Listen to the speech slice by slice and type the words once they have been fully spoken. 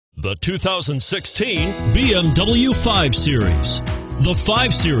The 2016 BMW 5 Series. The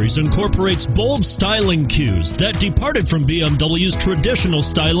 5 Series incorporates bold styling cues that departed from BMW's traditional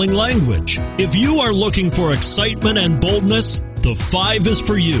styling language. If you are looking for excitement and boldness, the 5 is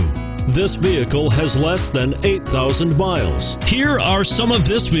for you. This vehicle has less than 8,000 miles. Here are some of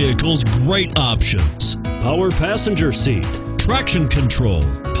this vehicle's great options: power passenger seat, traction control,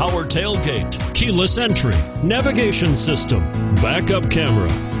 power tailgate, keyless entry, navigation system, backup camera,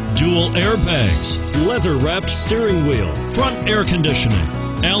 dual airbags, leather-wrapped steering wheel, front air conditioning,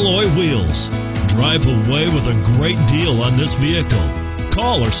 alloy wheels. Drive away with a great deal on this vehicle.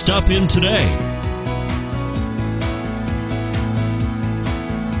 Call or stop in today.